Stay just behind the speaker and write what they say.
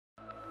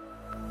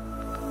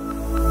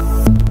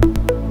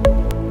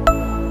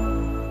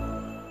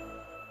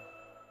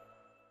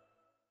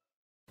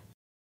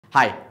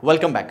Hi,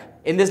 welcome back.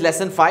 In this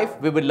lesson 5,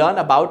 we will learn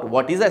about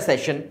what is a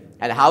session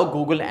and how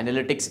Google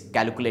Analytics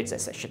calculates a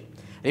session.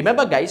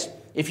 Remember guys,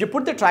 if you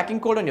put the tracking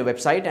code on your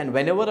website and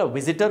whenever a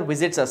visitor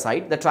visits a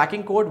site, the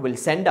tracking code will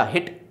send a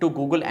hit to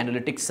Google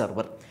Analytics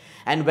server.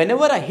 And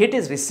whenever a hit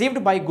is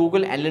received by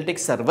Google Analytics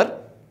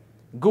server,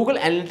 Google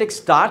Analytics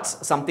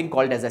starts something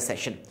called as a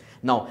session.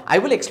 Now, I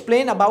will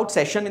explain about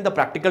session in the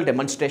practical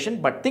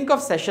demonstration, but think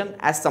of session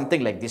as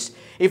something like this.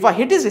 If a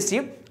hit is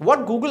received,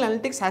 what Google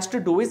Analytics has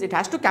to do is it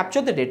has to capture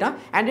the data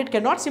and it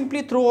cannot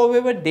simply throw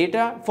away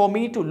data for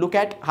me to look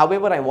at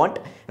however I want,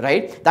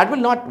 right? That will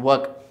not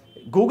work.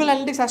 Google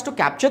Analytics has to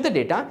capture the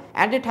data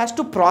and it has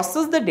to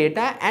process the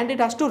data and it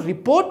has to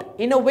report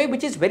in a way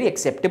which is very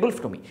acceptable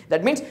to me.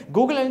 That means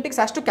Google Analytics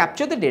has to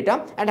capture the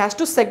data and has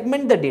to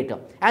segment the data,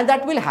 and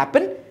that will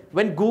happen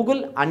when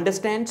Google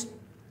understands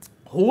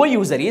who a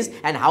user is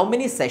and how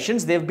many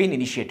sessions they've been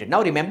initiated.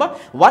 Now remember,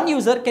 one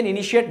user can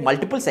initiate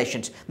multiple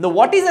sessions. Now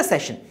what is a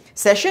session?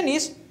 Session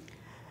is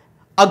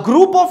a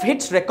group of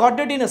hits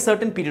recorded in a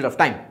certain period of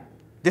time.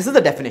 This is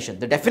the definition.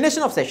 The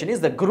definition of session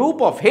is the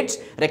group of hits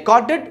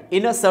recorded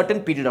in a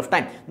certain period of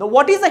time. Now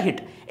what is a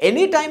hit?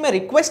 Anytime a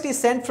request is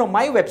sent from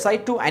my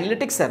website to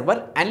Analytics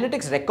server,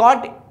 Analytics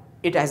record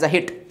it as a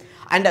hit.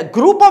 And a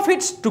group of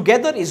hits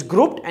together is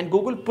grouped and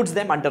Google puts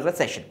them under a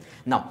session.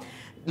 Now,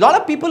 a lot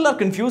of people are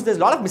confused. There's a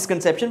lot of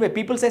misconception where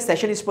people say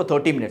session is for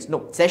 30 minutes.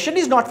 No, session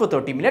is not for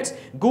 30 minutes.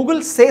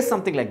 Google says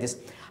something like this.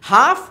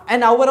 Half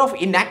an hour of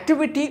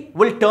inactivity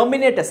will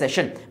terminate a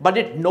session, but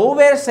it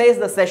nowhere says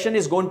the session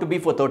is going to be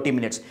for 30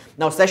 minutes.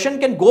 Now, session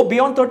can go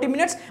beyond 30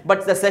 minutes,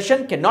 but the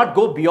session cannot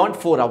go beyond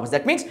 4 hours.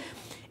 That means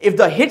if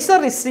the hits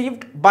are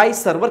received by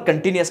server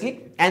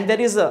continuously and there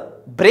is a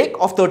break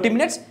of 30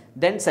 minutes,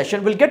 then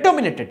session will get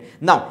terminated.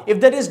 Now, if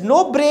there is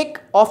no break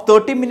of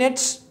 30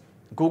 minutes,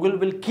 Google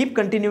will keep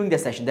continuing the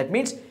session. That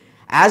means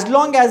as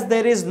long as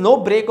there is no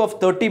break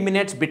of 30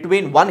 minutes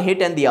between one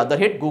hit and the other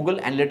hit, Google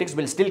Analytics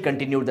will still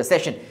continue the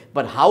session.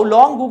 But how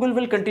long Google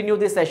will continue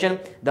this session?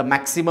 The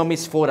maximum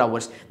is 4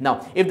 hours.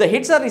 Now, if the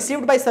hits are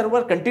received by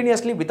server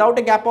continuously without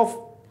a gap of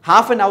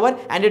half an hour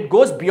and it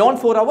goes beyond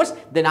 4 hours,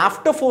 then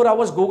after 4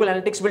 hours, Google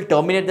Analytics will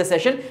terminate the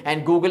session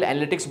and Google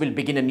Analytics will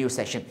begin a new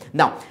session.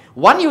 Now,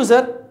 one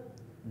user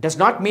does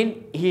not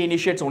mean he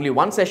initiates only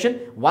one session.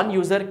 One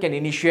user can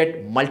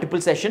initiate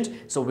multiple sessions.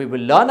 So we will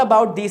learn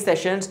about these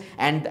sessions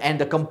and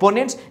the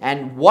components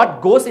and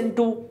what goes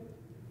into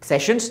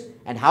sessions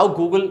and how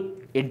Google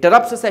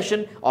interrupts a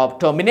session or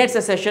terminates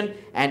a session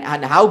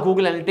and how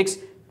Google Analytics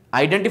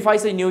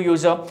identifies a new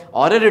user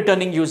or a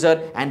returning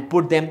user and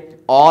put them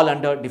all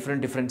under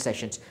different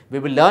sessions. We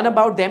will learn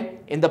about them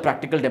in the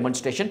practical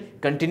demonstration.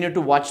 Continue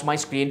to watch my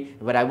screen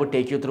where I would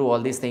take you through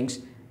all these things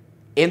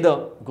in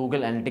the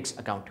Google Analytics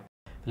account.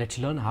 Let's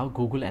learn how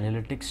Google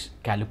Analytics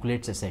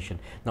calculates a session.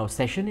 Now,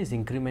 session is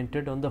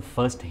incremented on the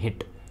first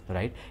hit,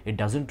 right? It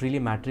doesn't really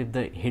matter if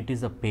the hit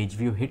is a page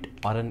view hit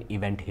or an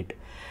event hit.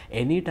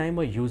 Anytime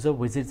a user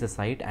visits the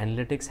site,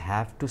 Analytics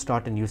have to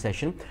start a new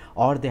session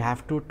or they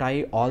have to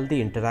tie all the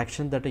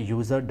interaction that a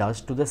user does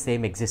to the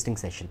same existing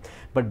session.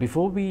 But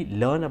before we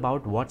learn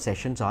about what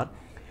sessions are,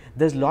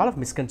 there's a lot of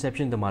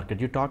misconception in the market.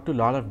 You talk to a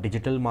lot of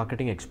digital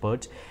marketing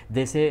experts.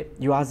 They say,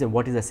 you ask them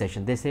what is a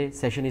session. They say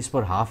session is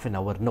for half an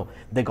hour. No,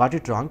 they got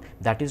it wrong.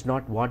 That is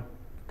not what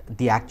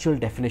the actual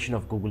definition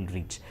of Google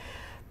reads.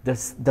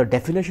 The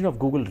definition of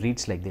Google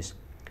reads like this.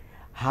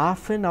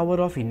 Half an hour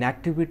of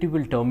inactivity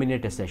will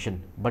terminate a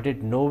session, but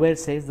it nowhere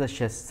says the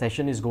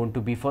session is going to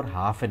be for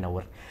half an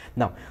hour.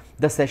 Now,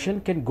 the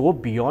session can go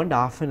beyond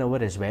half an hour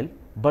as well,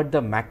 but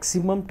the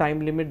maximum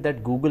time limit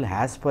that Google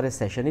has for a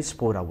session is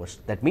 4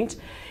 hours. That means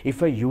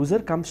if a user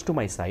comes to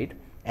my site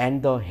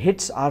and the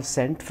hits are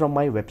sent from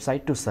my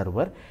website to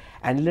server,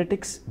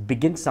 Analytics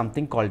begins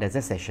something called as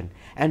a session,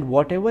 and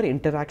whatever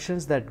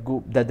interactions that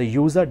the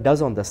user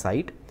does on the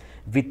site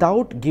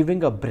without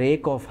giving a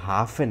break of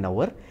half an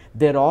hour,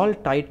 they're all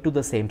tied to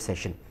the same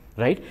session,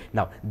 right?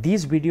 Now,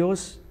 these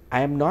videos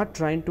I am not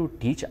trying to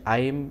teach. I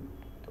am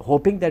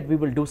hoping that we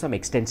will do some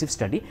extensive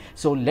study.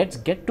 So let's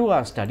get to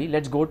our study.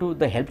 Let's go to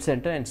the help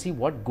center and see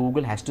what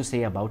Google has to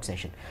say about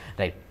session,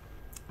 right?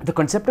 The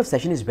concept of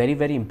session is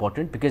very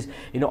important because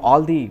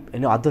all the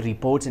other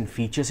reports and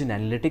features in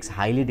analytics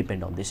highly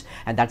depend on this,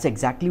 and that's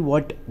exactly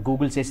what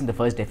Google says in the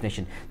first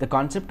definition. The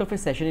concept of a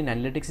session in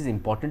analytics is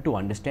important to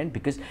understand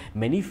because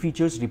many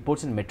features,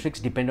 reports and metrics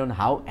depend on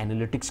how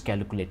analytics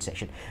calculates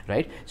session,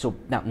 right? So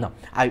now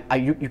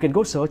you can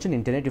go search on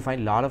internet, you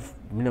find a lot of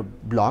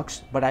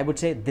blogs, but I would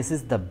say this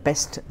is the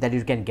best that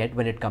you can get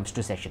when it comes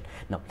to session.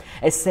 Now,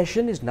 a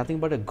session is nothing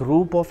but a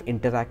group of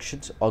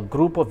interactions or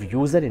group of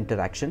user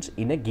interactions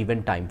in a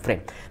given time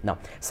frame. Now,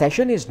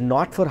 session is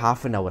not for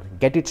half an hour.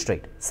 Get it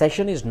straight.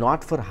 Session is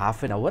not for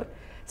half an hour.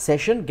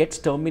 Session gets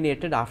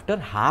terminated after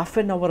half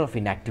an hour of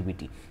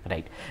inactivity,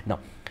 right? Now,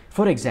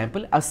 for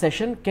example, a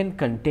session can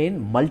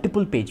contain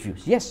multiple page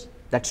views. Yes,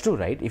 that's true,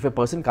 right? If a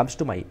person comes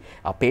to my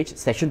page,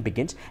 session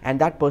begins, and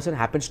that person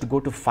happens to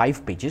go to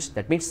 5 pages.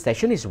 That means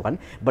session is 1,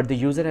 but the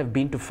user have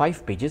been to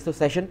 5 pages. The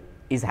session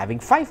is having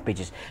 5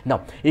 pages.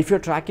 Now, if you're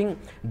tracking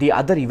the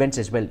other events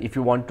as well, if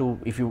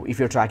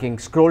you're tracking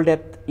scroll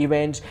depth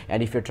events,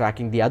 and if you're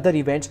tracking the other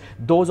events,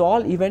 those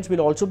all events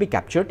will also be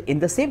captured in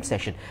the same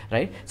session,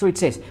 right? So it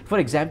says, for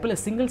example, a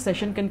single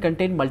session can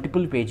contain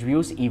multiple page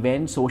views,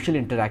 events, social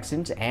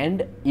interactions,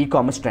 and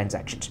e-commerce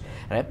transactions,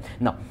 right?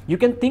 Now, you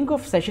can think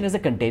of session as a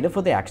container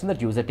for the action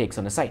that user takes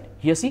on a site.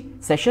 Here, see,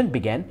 session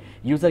began,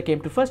 user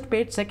came to first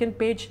page, second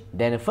page,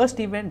 then a first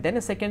event, then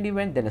a second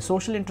event, then a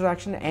social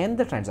interaction, and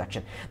the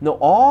transaction. Now,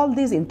 all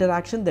these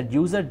interaction that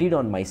user did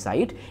on my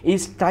site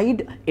is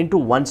tied into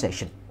one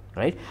session,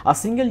 right? A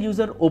single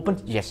user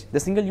opens, yes, the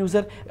single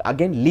user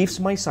again leaves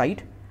my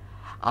site.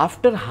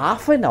 After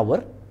half an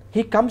hour,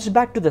 he comes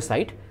back to the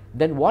site.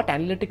 Then what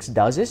analytics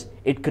does is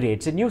it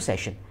creates a new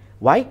session.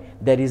 Why?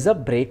 There is a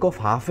break of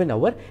half an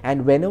hour,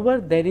 and whenever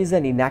there is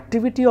an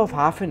inactivity of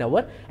half an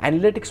hour,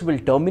 analytics will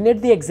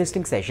terminate the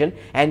existing session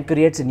and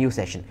creates a new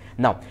session.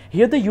 Now,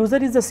 here the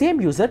user is the same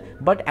user,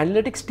 but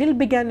analytics still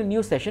began a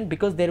new session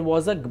because there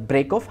was a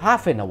break of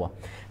half an hour,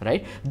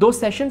 right? Those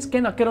sessions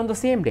can occur on the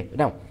same day.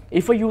 Now,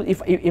 if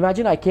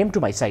imagine I came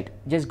to my site,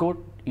 just go,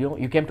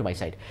 you came to my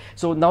site.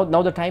 So now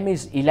the time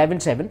is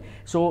 11:07.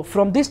 So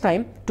from this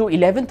time to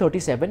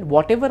 11:37,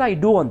 whatever I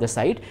do on the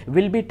site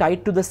will be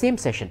tied to the same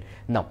session.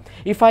 Now,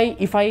 it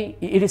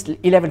is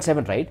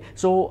 11:07, right?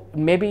 So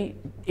maybe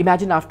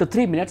imagine after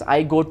 3 minutes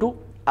I go to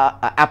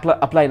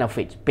apply now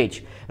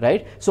page,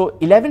 right? So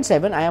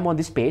 11:07 I am on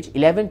this page.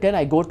 11:10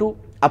 I go to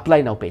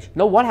apply now page.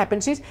 Now what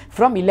happens is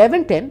from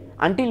 11:10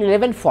 until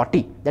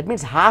 11:40, that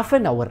means half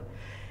an hour.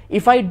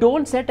 If I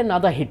don't set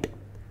another hit,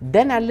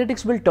 then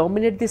analytics will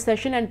terminate this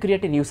session and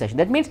create a new session.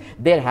 That means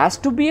there has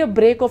to be a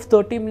break of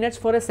 30 minutes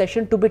for a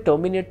session to be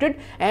terminated,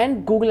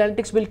 and Google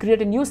Analytics will create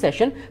a new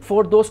session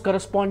for those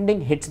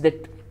corresponding hits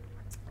that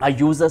a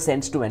user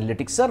sends to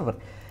analytics server,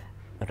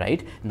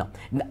 right? Now,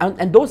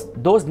 and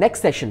those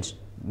next sessions,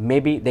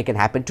 maybe they can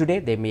happen today,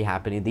 they may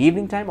happen in the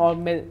evening time, or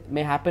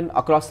may happen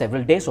across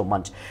several days or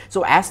months.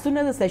 So as soon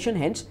as the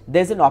session ends,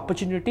 there's an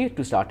opportunity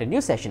to start a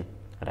new session,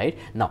 right?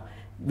 Now,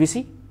 we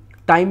see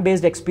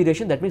time-based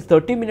expiration, that means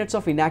 30 minutes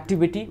of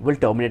inactivity will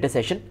terminate a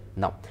session.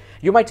 Now,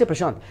 you might say,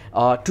 Prashant,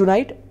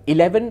 tonight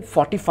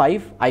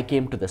 11:45 I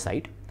came to the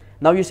site.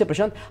 Now you say,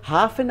 Prashant,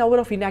 half an hour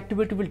of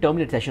inactivity will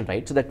terminate session,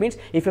 right? So that means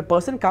if a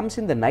person comes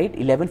in the night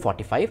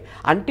 11:45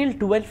 until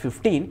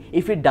 12:15,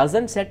 if it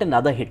doesn't set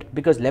another hit,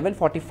 because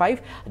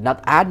 11:45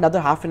 add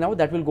another half an hour,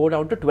 that will go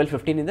down to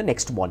 12:15 in the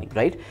next morning,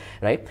 right?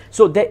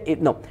 So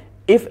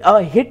if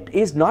a hit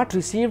is not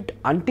received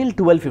until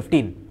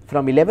 12:15,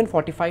 from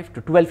 11:45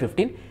 to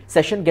 12:15,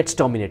 session gets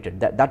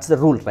terminated. That's the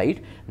rule,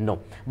 right? No.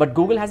 But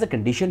Google has a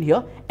condition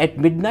here. At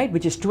midnight,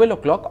 which is 12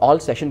 o'clock, all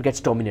session gets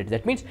terminated.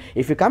 That means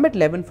if you come at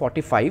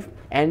 11:45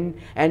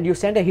 and you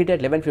send a hit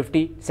at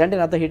 11:50, send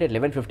another hit at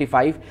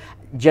 11:55,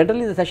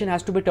 generally the session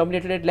has to be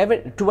terminated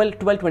at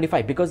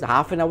 12:25, because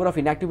half an hour of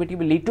inactivity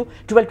will lead to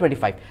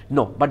 12:25.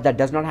 No, but that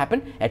does not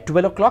happen. At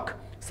 12 o'clock,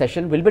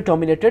 session will be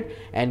terminated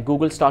and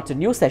Google starts a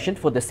new session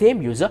for the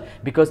same user,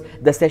 because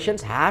the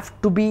sessions have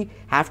to be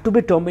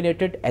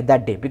terminated at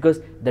that day,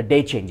 because the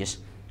day changes.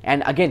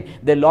 And again,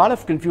 there are a lot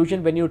of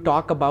confusion when you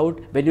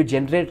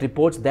generate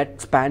reports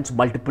that spans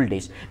multiple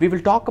days. We will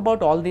talk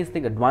about all these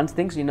things, advanced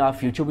things, in our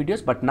future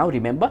videos, but now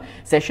remember,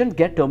 sessions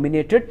get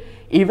terminated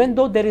even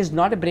though there is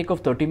not a break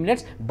of 30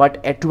 minutes,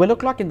 but at 12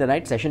 o'clock in the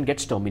night, session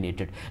gets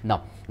terminated.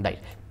 Now, right.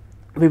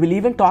 We will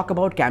even talk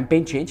about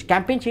campaign change.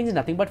 Campaign change is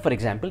nothing but, for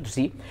example,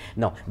 see,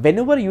 now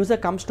whenever a user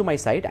comes to my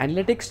site,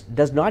 analytics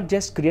does not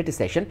just create a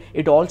session,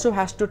 it also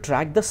has to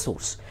track the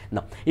source.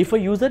 Now, if a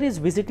user is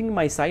visiting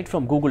my site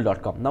from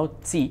google.com, now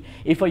see,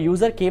 if a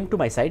user came to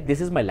my site, this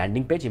is my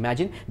landing page,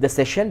 imagine the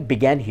session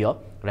began here,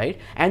 right?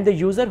 And the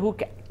user who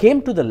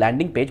came to the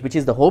landing page, which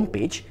is the home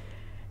page,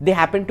 they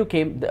happen to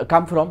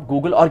come from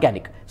Google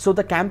Organic. So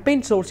the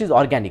campaign source is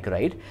organic,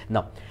 right?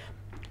 Now,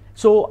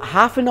 so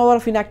half an hour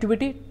of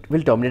inactivity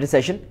will terminate a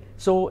session.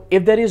 So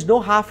if there is no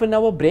half an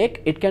hour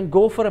break, it can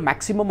go for a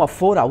maximum of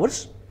 4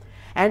 hours.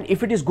 And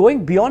if it is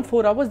going beyond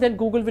 4 hours, then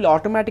Google will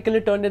automatically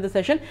terminate the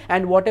session,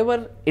 and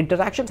whatever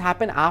interactions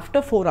happen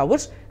after 4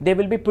 hours, they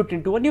will be put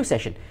into a new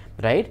session,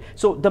 right?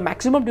 So the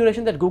maximum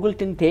duration that Google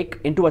can take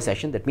into a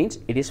session, that means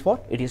it is for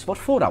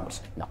 4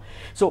 hours.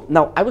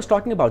 Now I was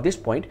talking about this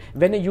point,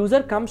 when a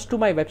user comes to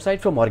my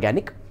website from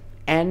organic,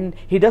 and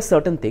he does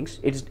certain things,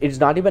 it's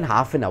not even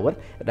half an hour,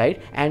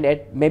 right? And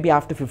at maybe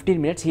after 15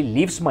 minutes, he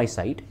leaves my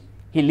site.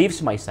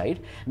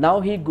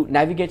 Now he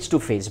navigates to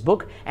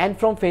Facebook, and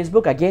from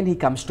Facebook again he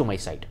comes to my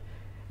site.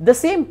 The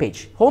same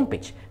page, home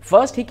page.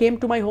 First he came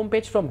to my home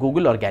page from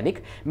Google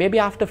Organic. Maybe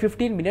after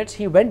 15 minutes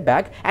he went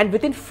back, and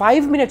within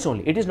 5 minutes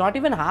only, it is not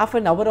even half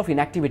an hour of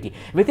inactivity.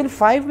 Within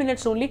 5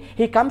 minutes only,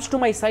 he comes to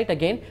my site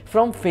again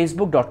from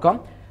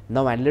facebook.com.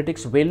 Now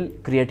analytics will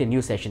create a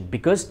new session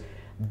because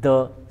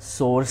the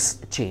source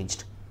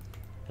changed,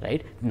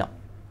 right? Now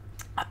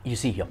you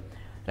see here,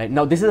 Right.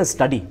 Now this is a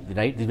study,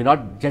 right? We're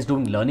not just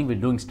doing learning, we're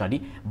doing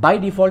study. By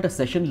default, a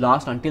session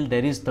lasts until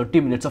there is 30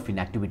 minutes of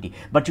inactivity,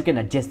 but you can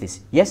adjust this.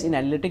 Yes, in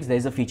analytics, there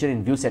is a feature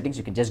in view settings.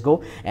 You can just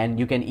go and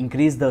you can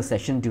increase the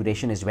session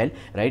duration as well,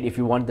 right? If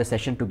you want the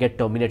session to get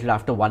terminated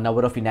after 1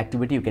 hour of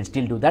inactivity, you can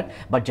still do that,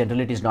 but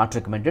generally it is not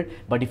recommended.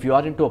 But if you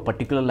are into a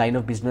particular line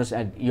of business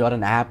and you're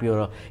an app,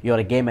 you're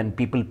a game, and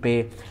people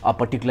pay a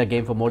particular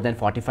game for more than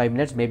 45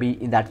 minutes,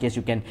 maybe in that case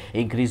you can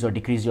increase or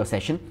decrease your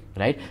session,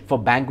 right? For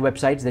bank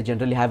websites, they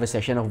generally have a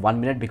session of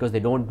 1 minute because they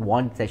don't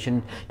want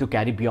session to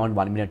carry beyond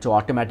 1 minute, so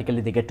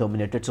automatically they get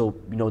terminated. So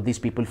these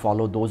people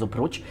follow those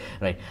approach,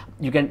 right?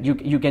 You can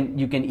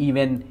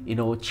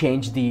even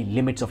change the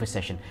limits of a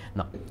session.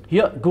 Now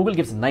here Google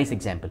gives a nice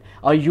example.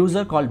 A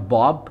user called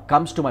Bob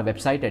comes to my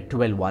website at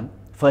 12:01,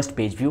 first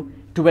page view.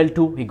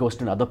 12:02 he goes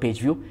to another page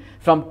view.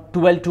 From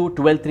 12:02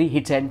 12:03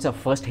 he sends a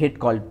first hit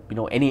called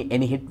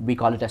any hit, we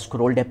call it a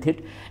scroll depth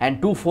hit, and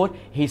 2:04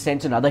 he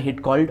sends another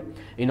hit called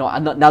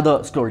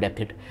another scroll depth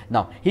hit.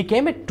 Now he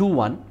came at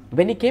 2:01.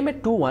 When he came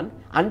at 2:01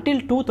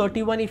 until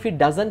 2:31, if he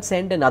doesn't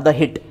send another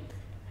hit,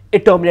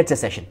 it terminates a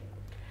session,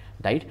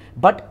 right?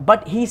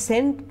 But he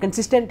sent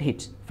consistent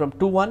hits. From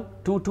 2:01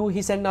 2:02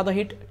 he sent another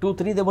hit,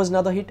 2:03 there was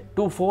another hit,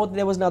 2:04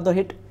 there was another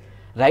hit.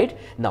 Right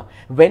now,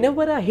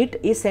 whenever a hit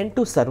is sent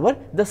to server,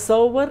 the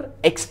server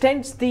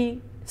extends the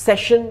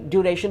session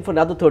duration for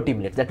another 30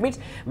 minutes. That means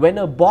when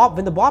the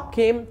Bob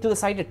came to the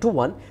site at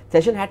 2:01,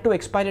 session had to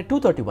expire at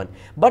 2:31,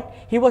 but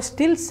he was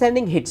still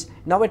sending hits.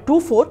 Now at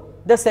 2:04,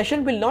 the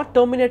session will not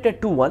terminate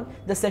at 2:01.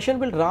 The session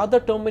will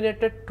rather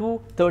terminate at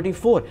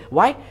 2:34.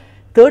 Why?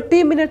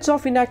 30 minutes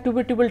of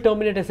inactivity will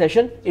terminate a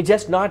session. It's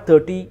just not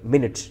 30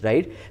 minutes,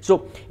 right?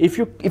 So if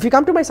you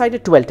come to my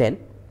site at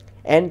 12:10.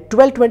 And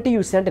 12:20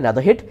 you send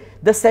another hit,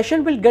 the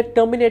session will get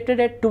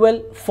terminated at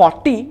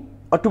 12:40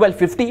 or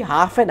 12:50,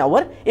 half an hour,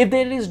 if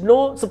there is no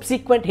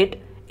subsequent hit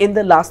in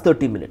the last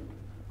 30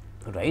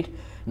 minutes, right?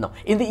 Now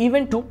in the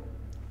event 2,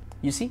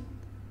 you see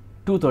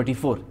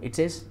 2:34, it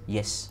says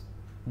yes,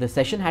 the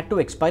session had to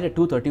expire at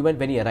 2:31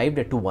 when he arrived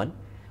at 2:01,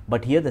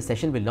 but here the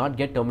session will not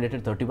get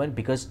terminated 31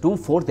 because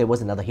 2:04 there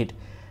was another hit.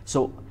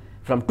 So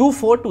from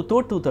 2:04 to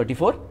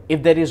 2:34,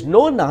 if there is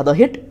no another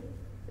hit,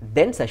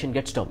 then session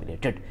gets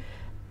terminated.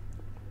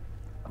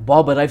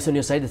 Bob arrives on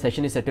your site, the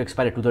session is set to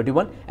expire at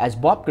 2:31. As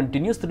Bob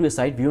continues through your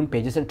site, viewing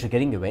pages and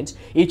triggering events,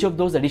 each of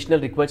those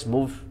additional requests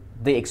move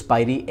the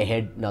expiry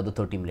ahead another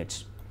 30 minutes.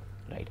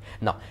 Right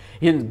now,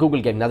 here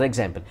Google gave another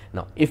example.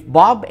 Now, if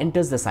Bob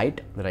enters the site,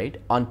 right,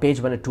 on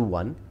page 1 at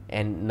 2:01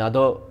 and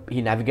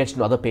he navigates to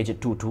another page at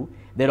 2:02,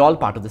 they're all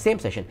part of the same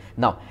session.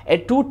 Now,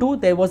 at 2:02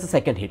 there was the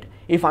second hit.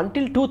 If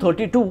until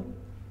 2:32,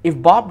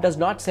 if Bob does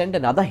not send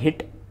another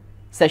hit,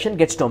 session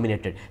gets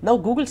terminated. Now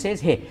Google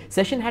says, hey,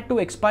 session had to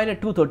expire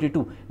at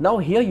 2:32. Now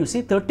here you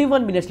see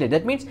 31 minutes later.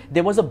 That means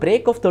there was a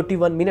break of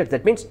 31 minutes.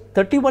 That means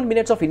 31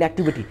 minutes of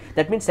inactivity.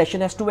 That means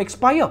session has to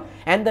expire.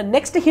 And the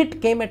next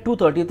hit came at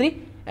 2:33.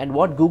 And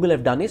what Google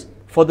have done is,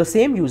 for the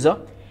same user,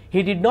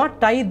 he did not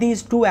tie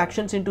these two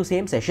actions into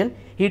same session.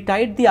 He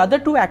tied the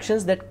other two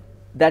actions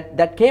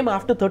that came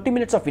after 30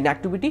 minutes of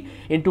inactivity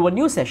into a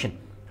new session.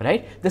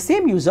 Right? The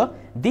same user,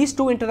 these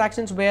two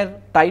interactions were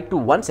tied to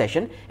one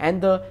session,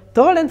 and the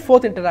third and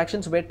fourth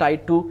interactions were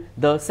tied to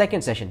the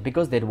second session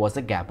because there was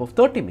a gap of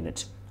 30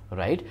 minutes.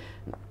 Right?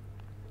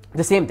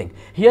 The same thing.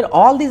 Here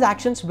all these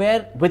actions were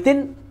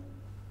within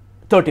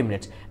 30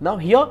 minutes. Now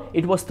here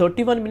it was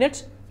 31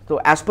 minutes. So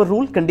as per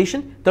rule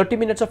condition,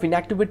 30 minutes of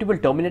inactivity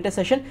will terminate a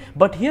session.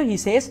 But here he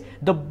says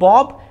the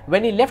Bob,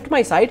 when he left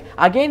my site,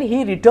 again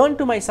he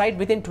returned to my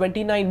site within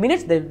 29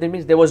 minutes. That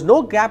means there was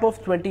no gap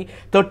of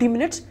 30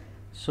 minutes.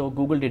 So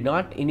Google did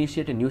not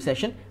initiate a new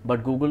session,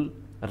 but Google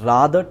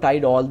rather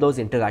tied all those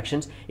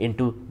interactions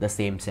into the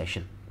same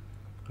session.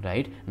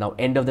 Right? Now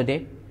end of the day,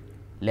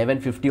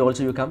 11:50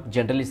 also you come.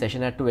 Generally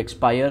session had to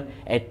expire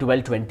at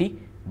 12:20,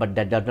 but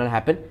that does not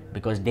happen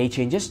because day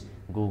changes.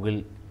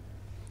 Google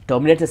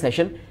terminates the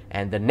session,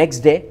 and the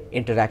next day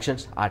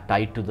interactions are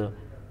tied to the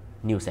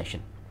new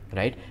session.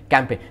 Right?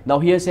 Campaign. Now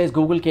here says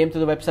Google came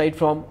to the website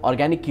from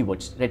organic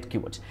keywords, red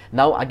keywords.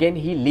 Now again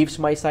he leaves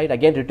my site,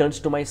 again returns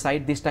to my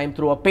site, this time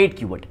through a paid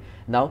keyword.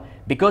 Now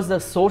because the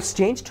source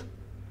changed,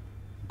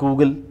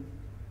 Google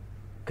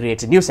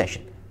creates a new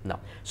session. Now,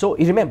 so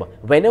you remember,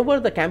 whenever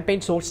the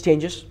campaign source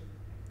changes,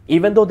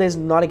 even though there is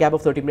not a gap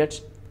of 30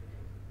 minutes,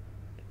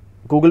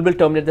 Google will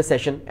terminate the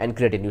session and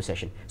create a new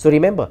session. So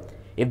remember,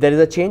 if there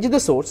is a change in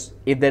the source,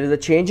 if there is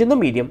a change in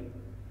the medium,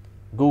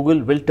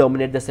 Google will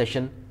terminate the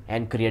session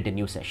and create a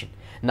new session.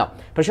 Now,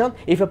 Prashant,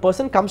 if a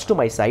person comes to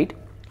my site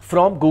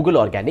from Google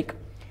Organic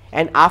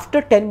and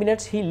after 10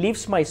 minutes he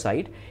leaves my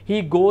site,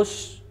 he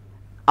goes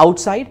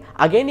outside,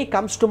 again he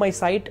comes to my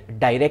site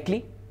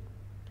directly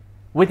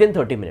within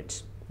 30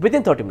 minutes.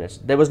 Within 30 minutes,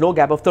 there was no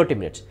gap of 30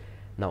 minutes.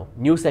 Now,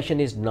 new session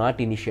is not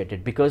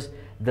initiated because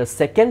the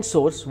second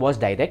source was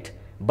direct,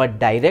 but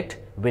direct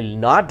will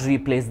not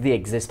replace the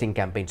existing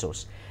campaign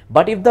source.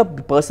 But if the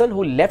person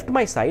who left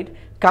my site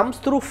comes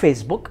through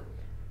Facebook,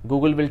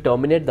 Google will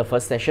terminate the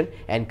first session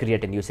and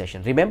create a new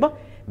session. Remember,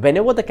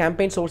 whenever the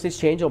campaign sources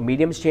change or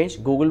mediums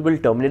change, Google will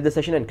terminate the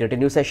session and create a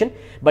new session.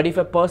 But if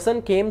a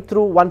person came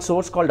through one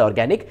source called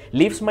organic,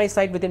 leaves my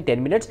site within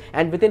 10 minutes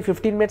and within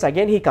 15 minutes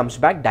again he comes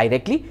back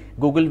directly,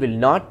 Google will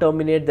not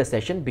terminate the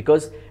session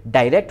because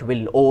direct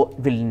will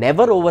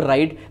never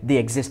override the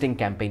existing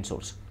campaign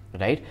source.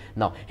 Right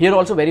now, here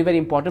also very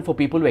important for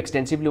people who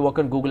extensively work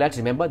on Google Ads.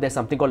 Remember, there's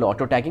something called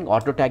auto tagging.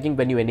 Auto tagging,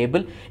 when you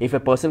enable, if a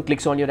person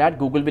clicks on your ad,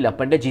 Google will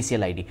append a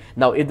GCL ID.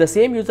 Now, if the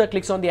same user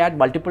clicks on the ad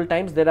multiple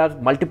times, there are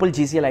multiple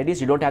GCL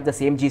IDs. You don't have the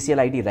same GCL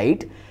ID,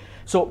 right?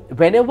 So,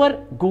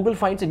 whenever Google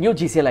finds a new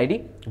GCL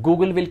ID,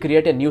 Google will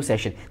create a new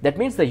session. That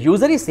means the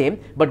user is same,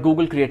 but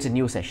Google creates a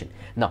new session.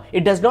 Now,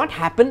 it does not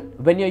happen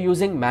when you're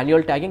using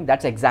manual tagging.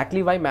 That's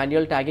exactly why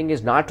manual tagging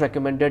is not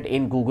recommended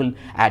in Google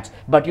Ads.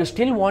 But you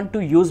still want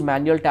to use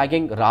manual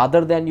tagging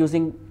rather than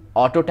using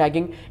auto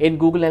tagging in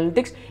Google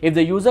Analytics. If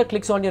the user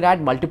clicks on your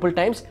ad multiple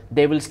times,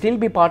 they will still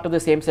be part of the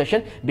same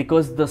session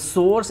because the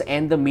source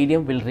and the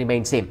medium will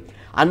remain same.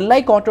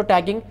 Unlike auto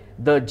tagging,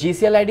 the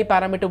GCL ID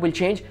parameter will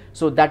change,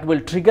 so that will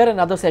trigger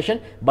another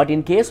session. But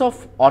in case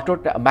of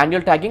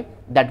manual tagging,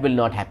 that will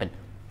not happen.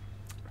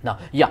 Now,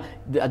 yeah,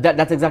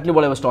 that's exactly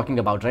what I was talking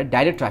about, right?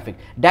 Direct traffic.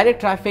 Direct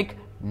traffic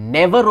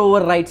never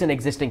overrides an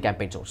existing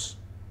campaign source.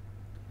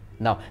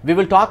 Now, we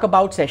will talk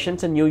about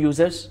sessions and new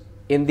users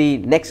in the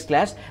next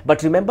class.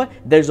 But remember,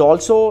 there's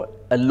also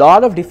a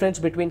lot of difference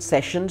between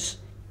sessions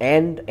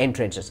and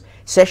entrances.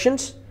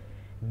 Sessions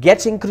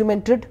gets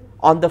incremented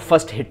on the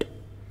first hit.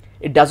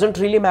 It doesn't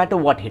really matter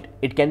what hit.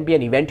 It can be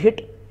an event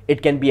hit,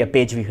 it can be a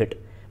page view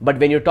hit. But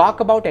when you talk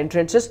about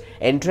entrances,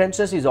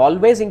 entrances is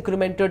always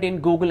incremented in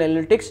Google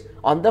Analytics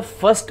on the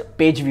first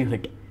page view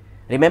hit.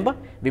 Remember,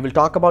 we will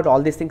talk about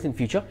all these things in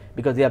future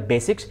because they are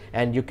basics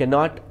and you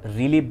cannot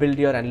really build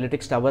your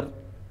analytics tower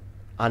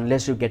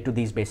unless you get to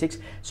these basics.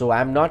 So I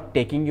am not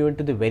taking you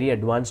into the very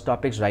advanced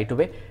topics right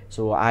away.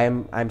 So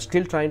I'm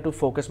still trying to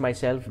focus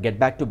myself, get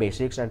back to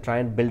basics and try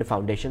and build a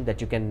foundation that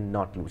you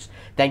cannot lose.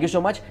 Thank you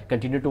so much.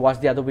 Continue to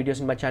watch the other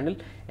videos in my channel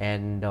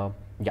and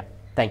yeah,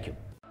 thank you.